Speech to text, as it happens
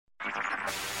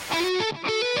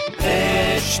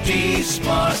HT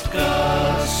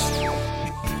Smartcast.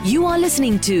 You are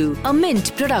listening to a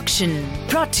Mint production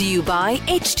brought to you by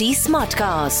HT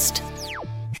Smartcast.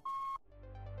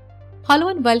 Hello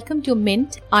and welcome to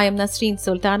Mint. I am Nasreen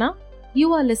Sultana.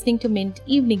 You are listening to Mint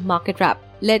Evening Market Wrap.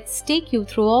 Let's take you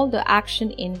through all the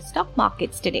action in stock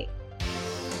markets today.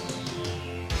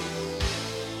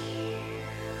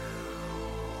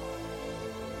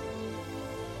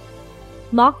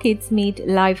 Markets made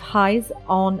live highs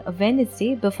on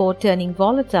Wednesday before turning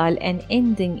volatile and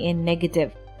ending in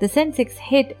negative. The Sensex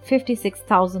hit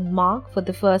 56,000 mark for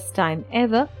the first time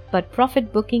ever, but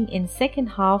profit booking in second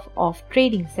half of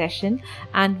trading session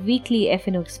and weekly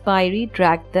F&O expiry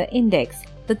dragged the index.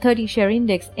 The 30-share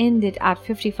index ended at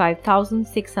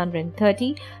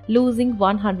 55,630, losing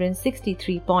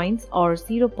 163 points or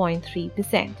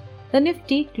 0.3%. The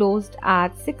Nifty closed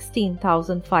at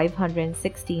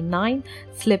 16,569,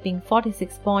 slipping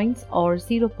 46 points or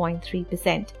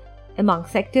 0.3%. Among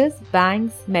sectors,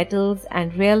 banks, metals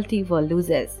and realty were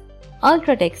losers.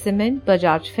 Ultratech Cement,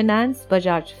 Bajaj Finance,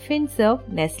 Bajaj Finserv,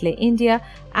 Nestle India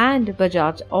and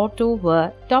Bajaj Auto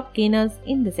were top gainers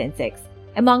in the Sensex.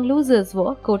 Among losers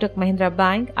were Kotak Mahindra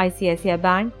Bank, ICICI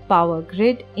Bank, Power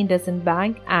Grid, IndusInd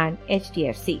Bank and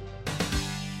HDFC.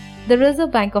 The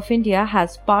Reserve Bank of India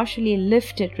has partially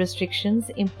lifted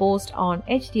restrictions imposed on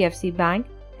HDFC Bank,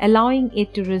 allowing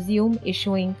it to resume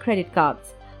issuing credit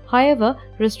cards. However,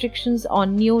 restrictions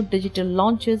on new digital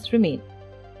launches remain.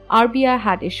 RBI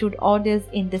had issued orders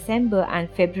in December and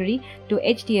February to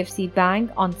HDFC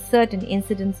Bank on certain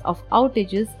incidents of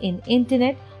outages in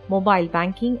internet, mobile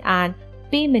banking and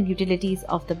payment utilities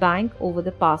of the bank over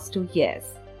the past 2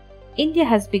 years. India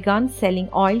has begun selling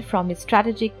oil from its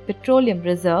Strategic Petroleum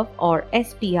Reserve or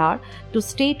SPR to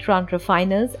state-run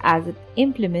refiners as it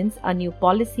implements a new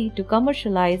policy to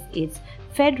commercialize its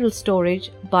federal storage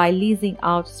by leasing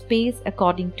out space,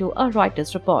 according to a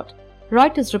Reuters report.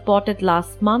 Reuters reported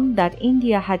last month that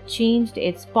India had changed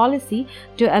its policy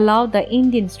to allow the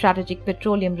Indian Strategic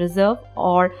Petroleum Reserve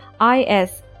or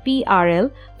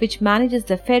ISPRL, which manages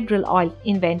the federal oil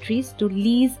inventories, to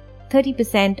lease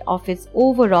 30% of its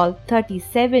overall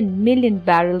 37 million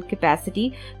barrel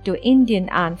capacity to Indian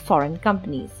and foreign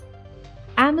companies.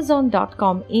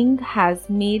 Amazon.com Inc. has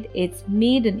made its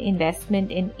maiden investment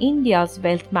in India's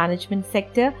wealth management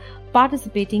sector,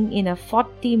 participating in a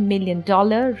 $40 million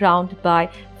round by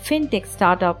fintech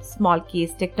startup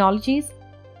Smallcase Technologies.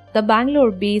 The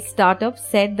Bangalore-based startup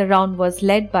said the round was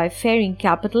led by Faring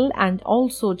Capital and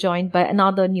also joined by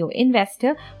another new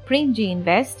investor, Premji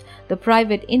Invest, the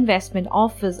private investment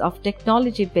office of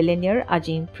technology billionaire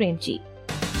Ajim Premji.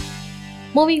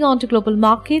 Moving on to global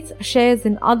markets, shares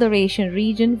in other Asian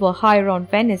regions were higher on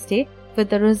Wednesday, with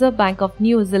the Reserve Bank of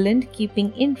New Zealand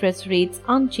keeping interest rates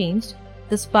unchanged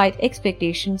despite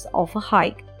expectations of a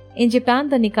hike. In Japan,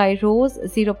 the Nikkei rose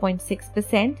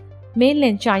 0.6%.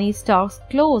 Mainland Chinese stocks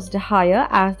closed higher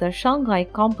as the Shanghai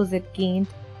Composite gained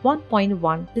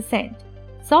 1.1%.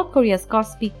 South Korea's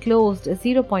Kospi closed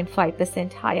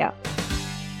 0.5% higher.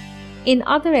 In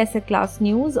other asset class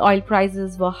news, oil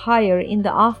prices were higher in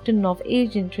the afternoon of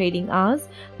Asian trading hours,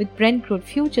 with Brent crude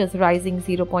futures rising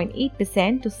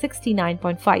 0.8% to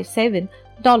 $69.57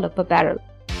 per barrel.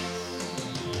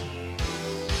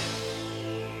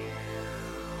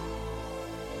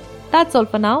 That's all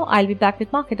for now. I'll be back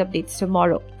with market updates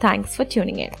tomorrow. Thanks for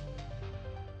tuning in.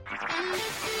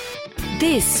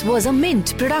 This was a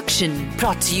Mint production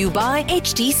brought to you by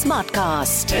HT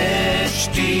Smartcast.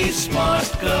 HT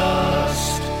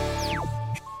Smartcast.